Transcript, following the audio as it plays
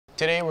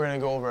Today we're going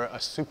to go over a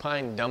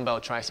supine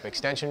dumbbell tricep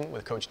extension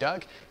with Coach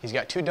Doug. He's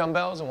got 2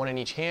 dumbbells, one in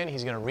each hand.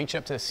 He's going to reach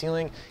up to the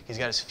ceiling. He's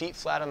got his feet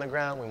flat on the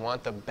ground. We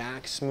want the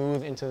back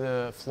smooth into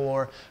the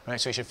floor, right?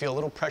 So he should feel a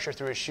little pressure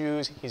through his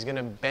shoes. He's going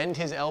to bend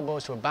his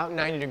elbows to about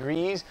 90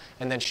 degrees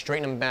and then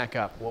straighten them back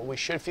up. What we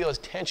should feel is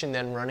tension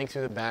then running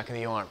through the back of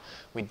the arm.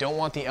 We don't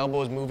want the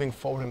elbows moving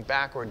forward and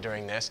backward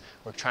during this.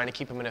 We're trying to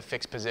keep them in a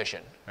fixed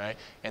position, right?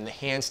 And the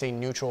hands stay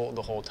neutral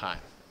the whole time.